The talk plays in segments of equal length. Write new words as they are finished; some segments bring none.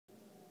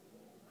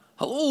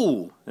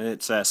Hello,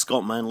 it's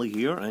Scott Manley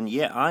here, and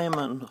yeah, I am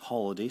on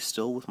holiday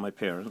still with my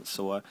parents,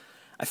 so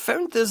I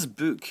found this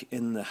book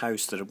in the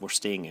house that we're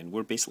staying in.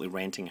 We're basically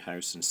renting a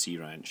house in Sea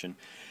Ranch, and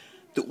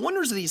the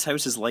owners of these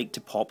houses like to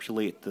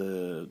populate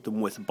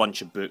them with a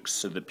bunch of books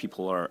so that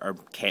people are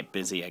kept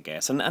busy, I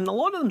guess, and a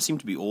lot of them seem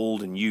to be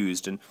old and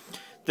used, and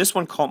this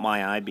one caught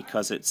my eye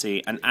because it's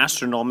an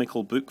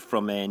astronomical book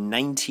from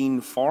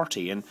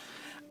 1940, and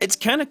it's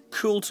kind of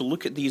cool to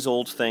look at these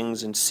old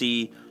things and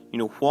see,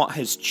 what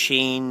has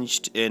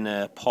changed in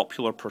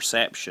popular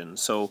perception.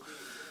 So,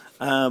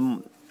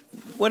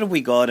 what have we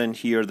got in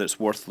here that's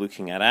worth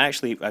looking at?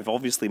 I've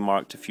obviously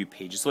marked a few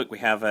pages. Look, we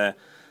have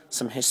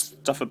some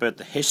stuff about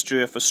the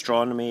history of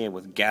astronomy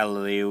with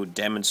Galileo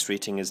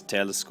demonstrating his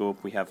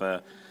telescope. We have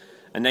a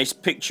nice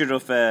picture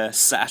of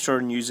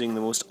Saturn using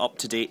the most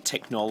up-to-date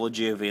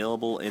technology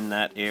available in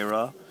that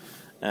era.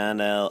 And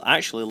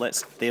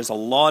there's a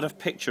lot of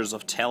pictures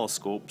of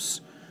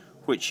telescopes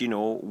which,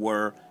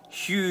 were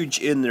huge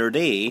in their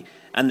day,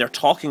 and they're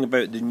talking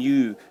about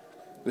there's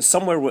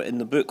somewhere in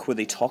the book where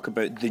they talk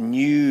about the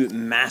new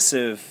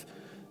massive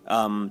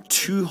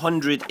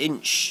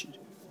 200-inch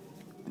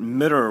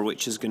mirror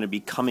which is going to be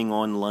coming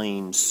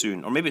online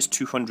soon, or maybe it's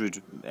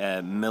 200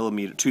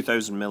 millimeter,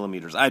 2000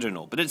 millimeters, I don't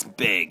know, but it's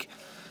big.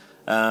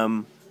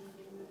 But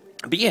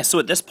yeah, so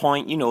at this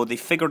point, they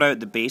figured out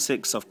the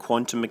basics of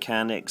quantum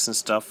mechanics and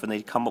stuff, and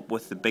they'd come up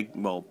with the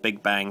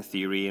Big Bang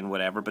Theory and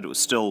whatever, but it was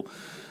still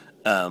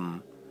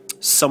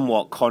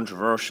somewhat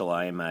controversial,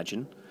 I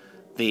imagine.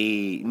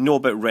 They know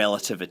about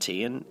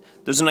relativity, and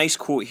there's a nice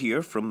quote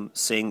here from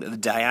saying that the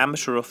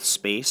diameter of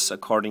space,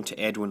 according to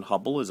Edwin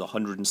Hubble, is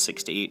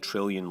 168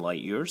 trillion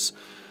light years.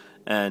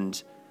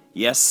 And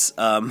yes,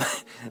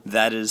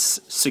 that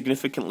is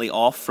significantly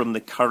off from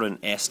the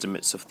current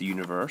estimates of the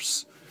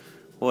universe.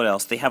 What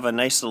else? They have a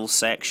nice little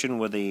section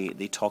where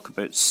they talk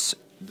about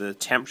the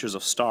temperatures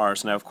of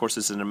stars. Now, of course,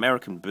 it's an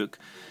American book,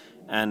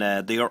 and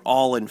they are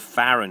all in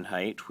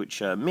Fahrenheit, which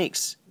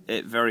makes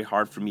it very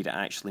hard for me to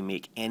actually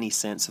make any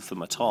sense of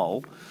them at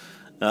all.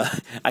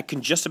 I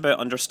can just about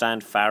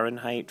understand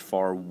Fahrenheit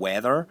for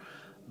weather,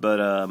 but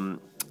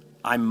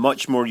I'm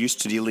much more used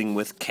to dealing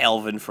with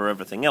Kelvin for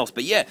everything else.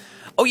 But yeah,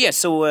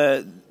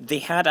 so they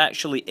had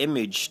actually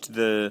imaged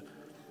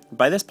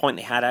by this point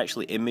they had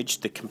actually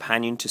imaged the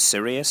companion to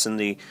Sirius, and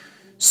they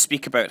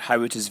speak about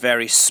how it is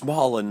very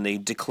small, and they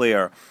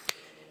declare,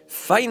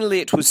 "Finally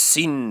it was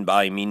seen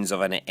by means of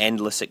an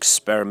endless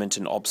experiment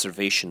and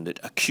observation that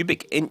a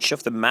cubic inch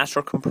of the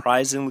matter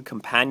comprising the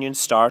companion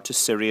star to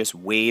Sirius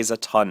weighs a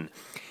ton.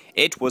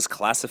 It was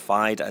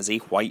classified as a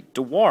white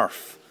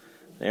dwarf."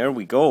 There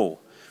we go.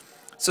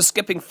 So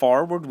skipping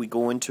forward, we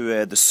go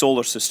into the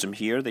solar system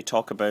here. They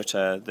talk about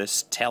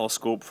this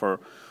telescope for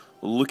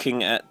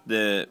looking at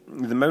the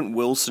Mount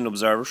Wilson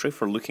Observatory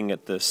for looking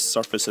at the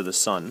surface of the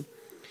sun.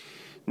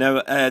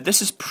 Now,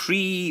 this is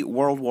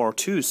pre-World War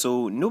II,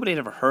 so nobody had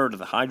ever heard of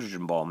the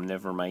hydrogen bomb,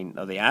 never mind,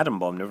 or the atom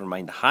bomb, never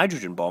mind the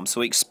hydrogen bomb.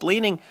 So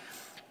explaining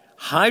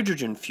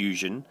hydrogen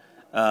fusion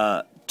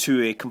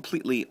to a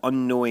completely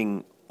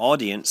unknowing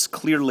audience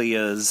clearly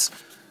is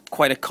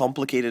quite a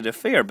complicated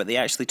affair, but they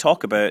actually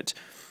talk about,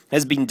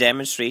 has been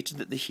demonstrated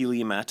that the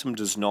helium atom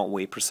does not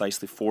weigh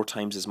precisely 4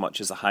 times as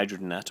much as a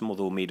hydrogen atom,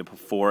 although made up of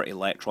 4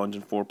 electrons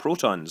and 4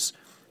 protons.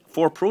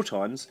 4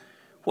 protons?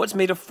 What's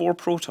made of 4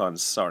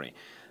 protons? Sorry.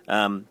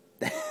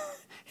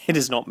 It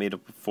is not made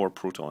up of 4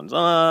 protons.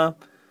 I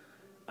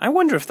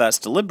wonder if that's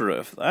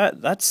deliberate.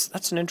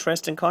 That's an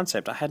interesting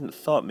concept. I hadn't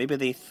thought. Maybe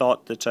they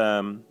thought that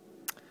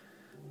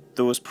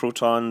those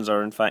protons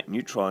are in fact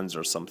neutrons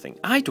or something.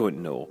 I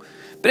don't know.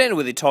 But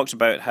anyway, they talked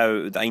about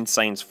how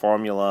Einstein's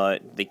formula,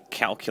 they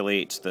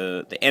calculate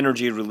the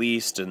energy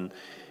released, and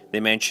they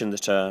mentioned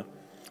that a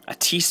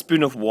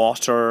teaspoon of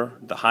water,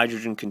 the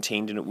hydrogen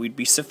contained in it, would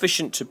be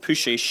sufficient to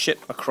push a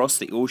ship across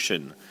the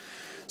ocean.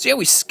 So yeah,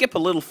 we skip a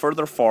little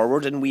further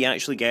forward, and we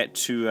actually get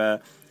to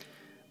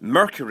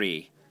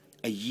Mercury,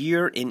 a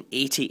year in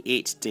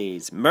 88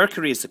 days.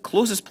 Mercury is the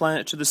closest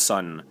planet to the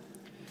Sun.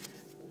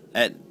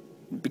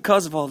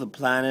 Because of all the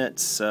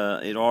planets,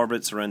 it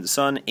orbits around the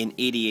Sun. In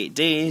 88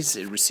 days,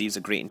 it receives a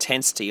great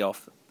intensity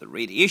of the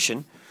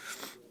radiation.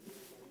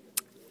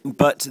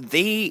 But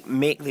they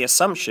make the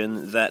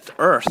assumption that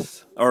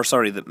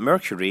that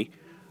Mercury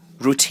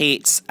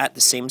rotates at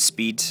the same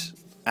speed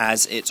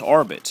as its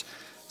orbit.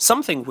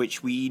 Something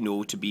which we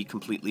know to be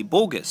completely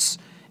bogus.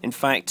 In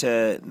fact,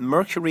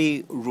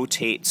 Mercury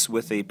rotates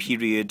with a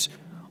period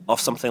of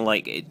something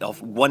like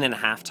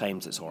 1.5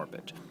 times its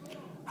orbit,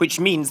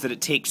 which means that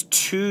it takes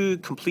 2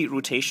 complete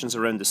rotations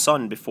around the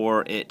Sun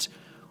before it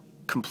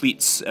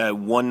completes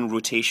 1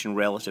 rotation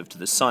relative to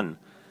the Sun.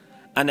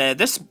 And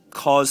this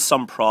caused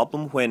some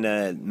problem when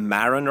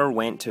Mariner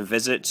went to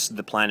visit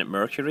the planet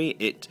Mercury.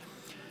 It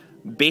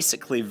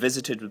basically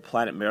visited the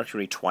planet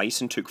Mercury twice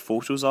and took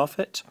photos of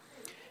it.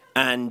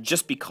 And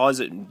just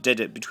because it did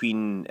it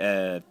between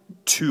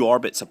 2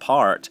 orbits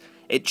apart,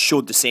 it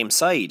showed the same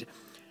side.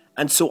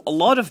 And so a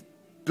lot of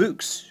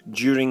books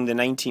during the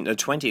 19th or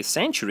 20th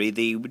century,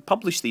 they would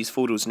publish these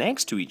photos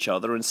next to each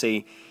other and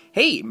say,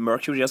 hey,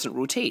 Mercury doesn't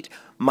rotate.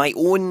 My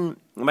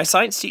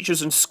science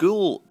teachers in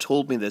school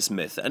told me this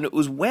myth, and it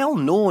was well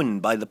known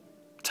by the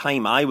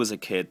time I was a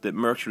kid that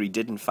Mercury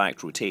did in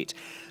fact rotate.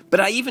 But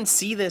I even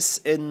see this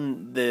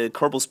in the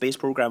Kerbal Space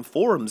Program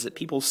forums, that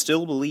people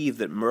still believe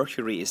that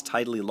Mercury is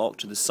tidally locked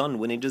to the sun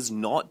when it is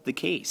not the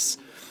case.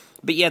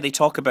 But yeah, they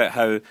talk about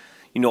how,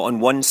 on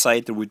one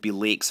side there would be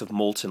lakes of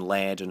molten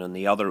lead, and on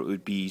the other it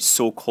would be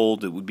so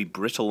cold it would be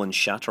brittle and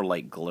shatter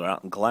like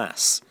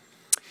glass.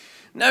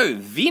 Now,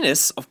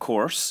 Venus, of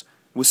course,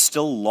 was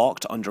still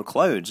locked under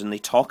clouds, and they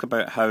talk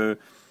about how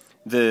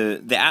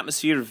the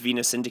atmosphere of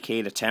Venus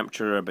indicated a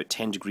temperature about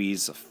 10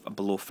 degrees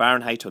below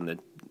Fahrenheit on the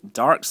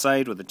dark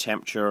side, with the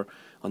temperature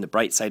on the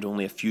bright side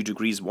only a few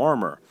degrees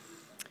warmer.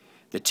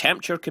 The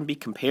temperature can be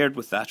compared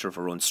with that of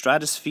our own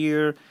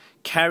stratosphere.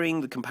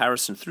 Carrying the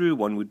comparison through,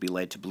 one would be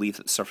led to believe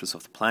that the surface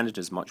of the planet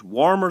is much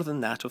warmer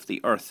than that of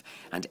the Earth,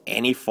 and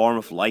any form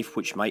of life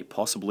which might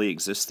possibly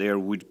exist there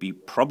would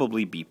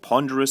probably be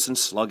ponderous and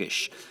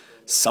sluggish,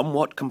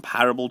 somewhat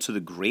comparable to the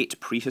great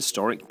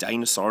prehistoric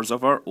dinosaurs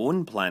of our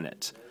own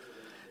planet.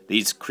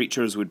 These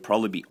creatures would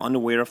probably be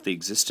unaware of the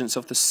existence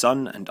of the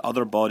sun and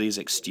other bodies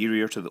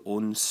exterior to the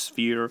own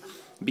sphere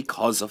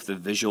because of the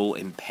visual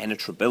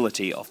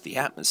impenetrability of the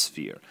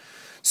atmosphere.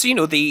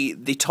 So, they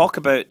talk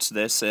about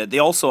this. They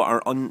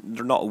also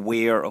they're not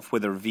aware of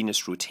whether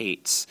Venus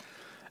rotates.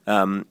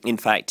 In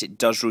fact, it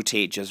does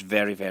rotate just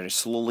very, very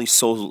slowly,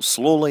 so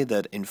slowly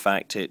that, in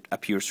fact, it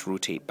appears to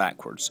rotate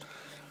backwards.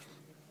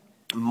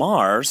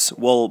 Mars,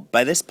 well,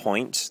 by this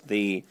point,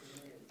 they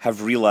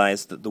have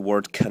realized that the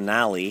word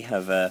Canali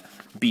have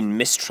been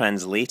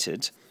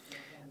mistranslated.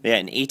 Yeah,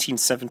 in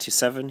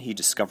 1877, he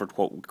discovered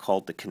what we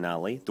called the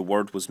Canali. The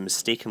word was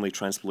mistakenly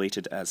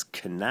translated as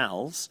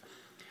canals.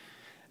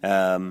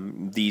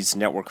 These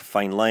network of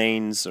fine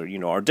lines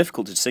are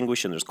difficult to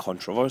distinguish, and there's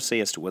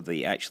controversy as to whether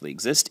they actually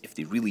exist. If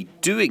they really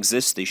do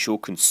exist, they show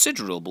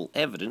considerable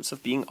evidence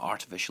of being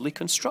artificially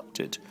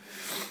constructed.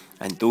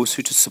 And those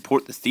who to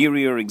support the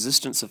theory or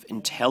existence of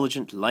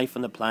intelligent life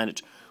on the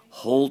planet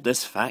hold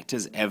this fact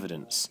as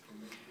evidence,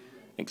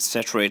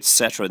 etc.,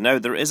 etc. Now,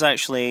 there is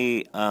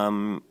actually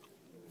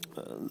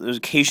there's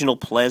occasional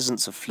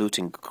presence of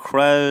floating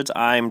crowd.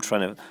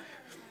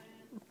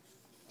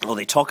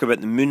 They talk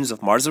about the moons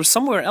of Mars. There's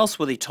somewhere else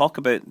where they talk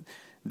about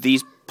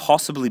these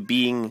possibly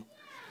being...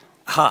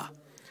 The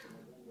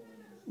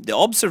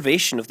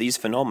observation of these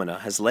phenomena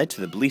has led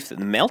to the belief that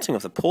the melting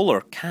of the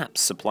polar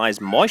caps supplies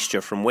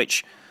moisture from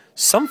which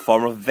some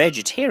form of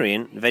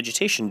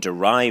vegetation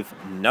derive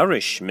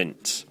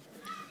nourishment.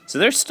 So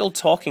they're still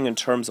talking in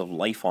terms of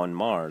life on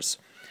Mars.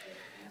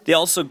 They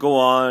also go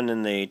on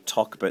and they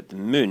talk about the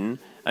moon.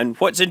 And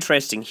what's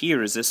interesting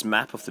here is this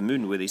map of the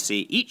moon where they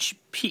say each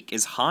peak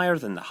is higher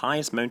than the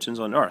highest mountains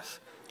on Earth,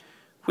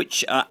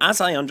 which, as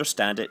I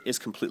understand it, is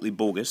completely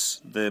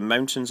bogus. The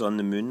mountains on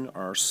the moon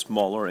are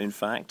smaller, in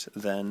fact,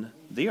 than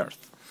the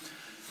Earth.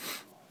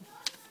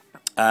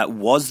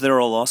 Was there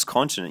a lost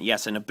continent?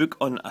 Yes, in a book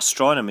on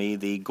astronomy,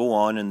 they go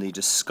on and they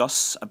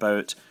discuss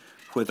about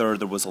whether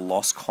there was a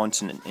lost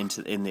continent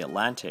in the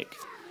Atlantic.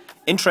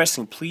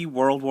 Interesting,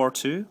 pre-World War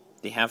II,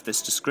 they have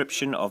this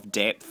description of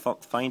depth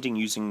finding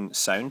using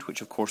sound,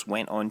 which of course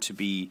went on to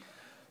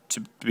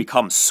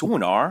become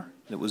sonar.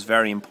 That was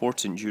very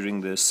important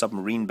during the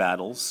submarine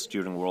battles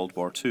during World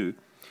War II.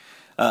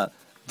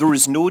 There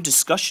is no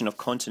discussion of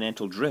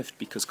continental drift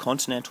because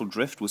continental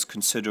drift was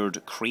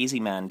considered crazy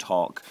man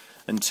talk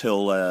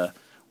until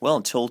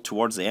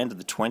towards the end of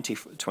the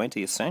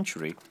 20th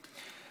century.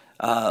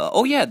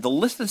 The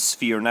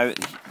lithosphere. Now,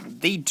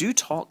 they do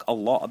talk a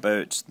lot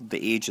about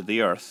the age of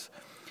the Earth.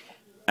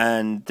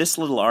 And this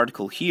little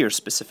article here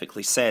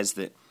specifically says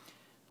that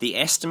they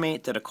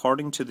estimate that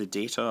according to the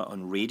data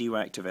on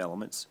radioactive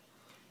elements,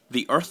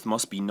 the Earth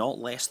must be not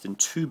less than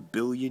 2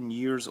 billion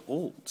years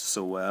old.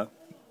 So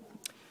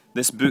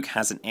this book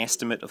has an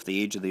estimate of the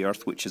age of the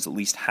Earth, which is at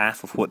least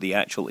half of what the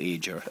actual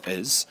age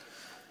is.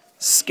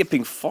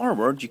 Skipping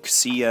forward, you can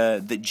see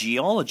that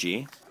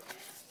geology...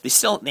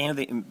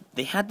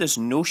 They had this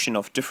notion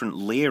of different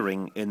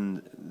layering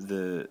in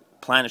the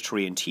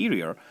planetary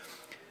interior,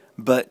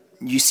 but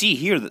you see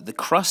here that the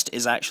crust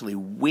is actually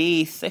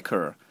way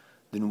thicker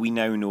than we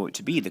now know it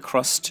to be. The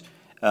crust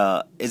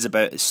is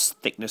about the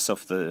thickness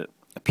of a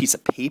piece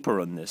of paper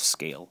on this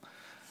scale.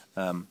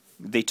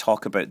 They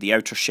talk about the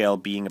outer shell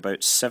being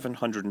about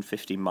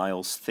 750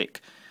 miles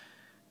thick,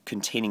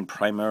 containing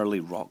primarily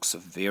rocks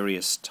of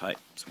various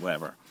types,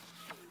 whatever.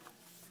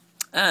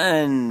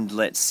 And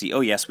let's see.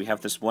 Oh yes, we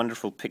have this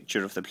wonderful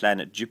picture of the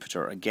planet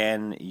Jupiter,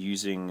 again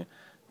using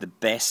the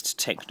best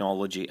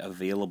technology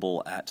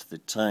available at the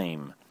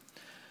time.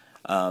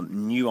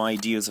 New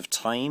Ideas of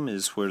Time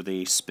is where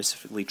they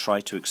specifically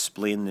try to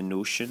explain the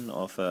notion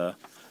of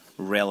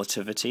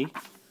relativity.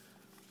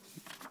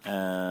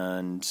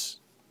 And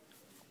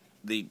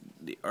the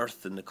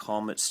Earth and the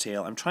Comet's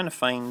tail. I'm trying to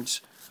find...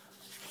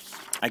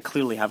 I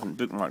clearly haven't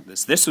bookmarked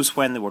this. This was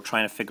when they were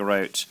trying to figure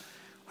out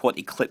what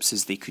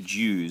eclipses they could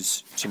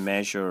use to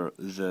measure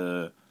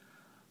the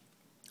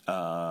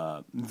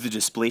the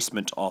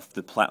displacement of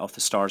the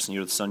stars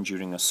near the sun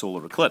during a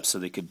solar eclipse, so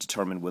they could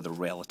determine whether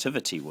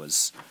relativity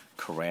was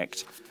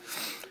correct.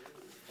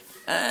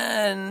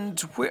 And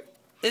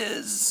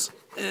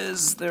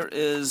there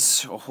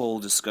is a whole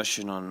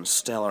discussion on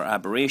stellar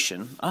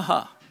aberration.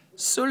 Aha,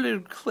 solar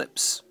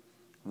eclipse.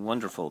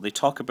 Wonderful. They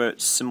talk about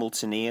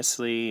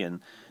simultaneously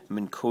and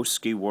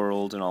Minkowski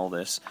world and all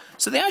this.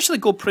 So they actually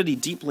go pretty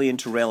deeply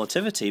into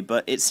relativity,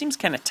 but it seems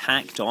kind of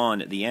tacked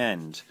on at the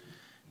end.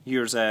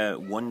 Here's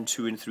 1,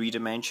 2, and 3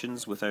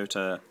 dimensions without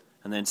and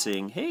then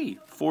saying, hey,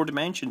 4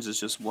 dimensions is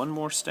just one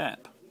more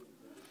step.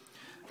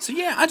 So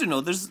yeah, I don't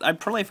know. I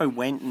probably, if I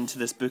went into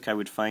this book, I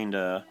would find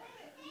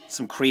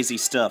some crazy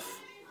stuff.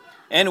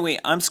 Anyway,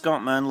 I'm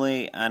Scott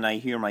Manley, and I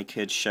hear my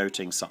kids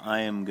shouting, so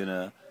I am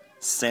gonna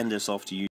send this off to you.